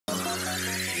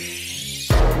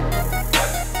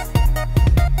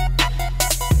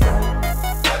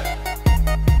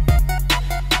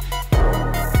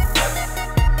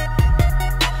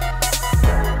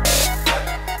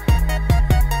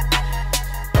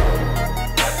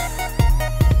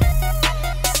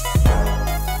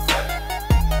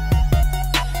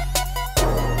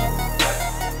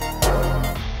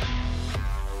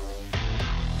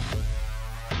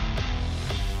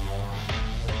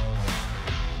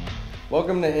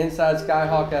Welcome to Inside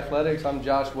Skyhawks Athletics. I'm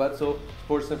Josh Wetzel,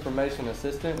 Sports Information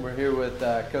Assistant. We're here with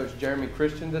Coach Jeremy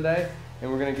Christian today,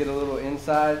 and we're going to get a little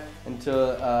insight into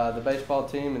the baseball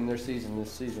team and their season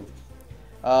this season.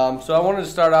 So I wanted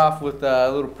to start off with a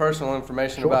little personal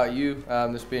information about you,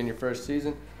 this being your first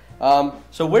season.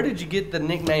 So where did you get the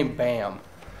nickname Bam?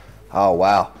 Oh,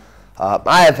 wow.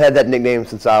 I have had that nickname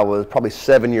since I was probably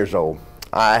 7 years old.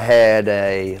 I had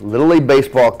a Little League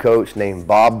baseball coach named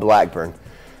Bob Blackburn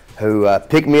who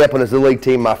picked me up on his Little League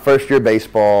team my first year of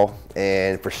baseball,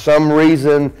 and for some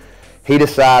reason he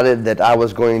decided that I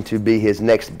was going to be his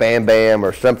next Bam Bam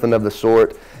or something of the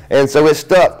sort, and so it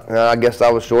stuck. I guess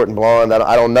I was short and blonde,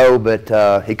 I don't know,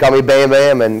 but he called me Bam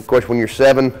Bam, and of course when you're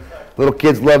 7, little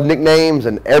kids love nicknames,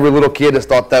 and every little kid has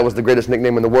thought that was the greatest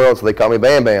nickname in the world, so they call me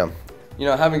Bam Bam. You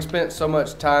know, having spent so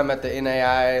much time at the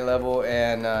NAIA level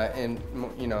and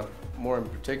more in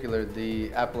particular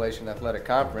the Appalachian Athletic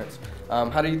Conference,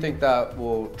 how do you think that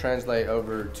will translate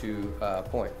over to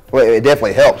Point? Well, it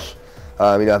definitely helps.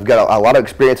 I've got a lot of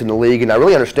experience in the league, and I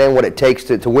really understand what it takes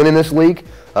to win in this league.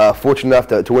 Fortunate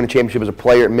enough to win a championship as a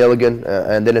player at Milligan,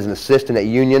 and then as an assistant at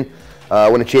Union,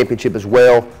 win a championship as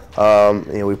well.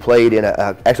 We played in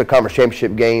actually a conference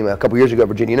championship game a couple years ago at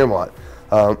Virginia Intermont.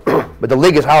 But the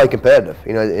league is highly competitive,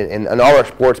 in all our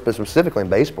sports, but specifically in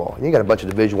baseball. You got a bunch of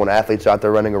Division I athletes out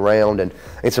there running around, and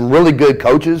some really good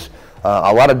coaches,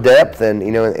 a lot of depth, and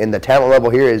and the talent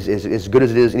level here is as good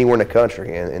as it is anywhere in the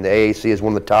country. And the AAC is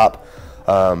one of the top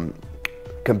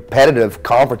competitive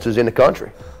conferences in the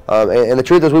country. And the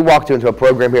truth is, we walked into a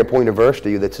program here at Point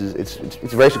University that's it's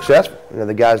very successful.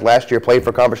 The guys last year played for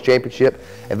a conference championship,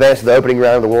 advanced to the opening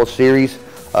round of the World Series.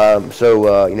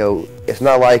 It's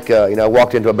not like I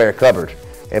walked into a bare cupboard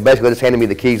and basically just handed me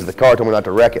the keys to the car, told me not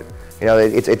to wreck it.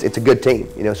 It's a good team.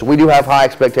 So we do have high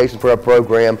expectations for our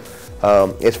program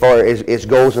as far as its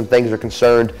goals and things are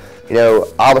concerned.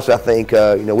 Obviously I think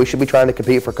we should be trying to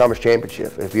compete for a conference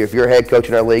championship. If you're a head coach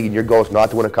in our league and your goal is not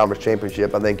to win a conference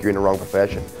championship, I think you're in the wrong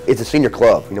profession. It's a senior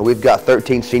club. We've got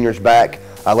 13 seniors back.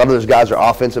 A lot of those guys are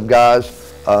offensive guys,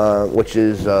 which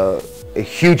is a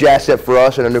huge asset for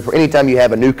us. And anytime you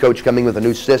have a new coach coming with a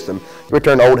new system, you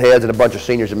return old heads and a bunch of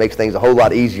seniors. It makes things a whole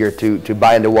lot easier to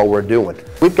buy into what we're doing.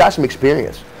 We've got some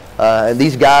experience. And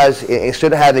these guys,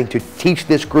 instead of having to teach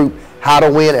this group how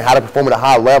to win and how to perform at a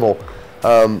high level,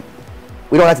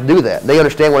 we don't have to do that. They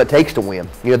understand what it takes to win.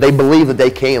 They believe that they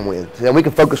can win. And we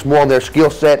can focus more on their skill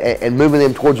set and moving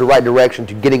them towards the right direction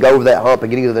to getting over that hump and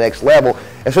getting to the next level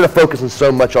instead of focusing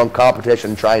so much on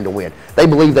competition and trying to win. They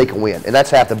believe they can win, and that's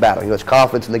half the battle. It's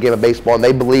confidence in the game of baseball, and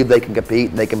they believe they can compete,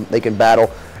 and they can battle,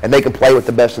 and they can play with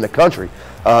the best in the country.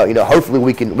 Hopefully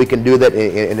we can do that,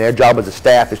 and their job as a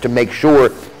staff is to make sure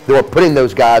that we're putting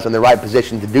those guys in the right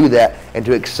position to do that and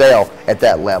to excel at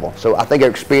that level. So I think our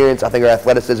experience, I think our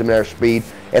athleticism and our speed,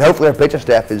 and hopefully our pitching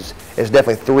staff is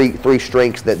definitely three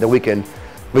strengths that we can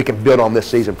build on this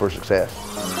season for success.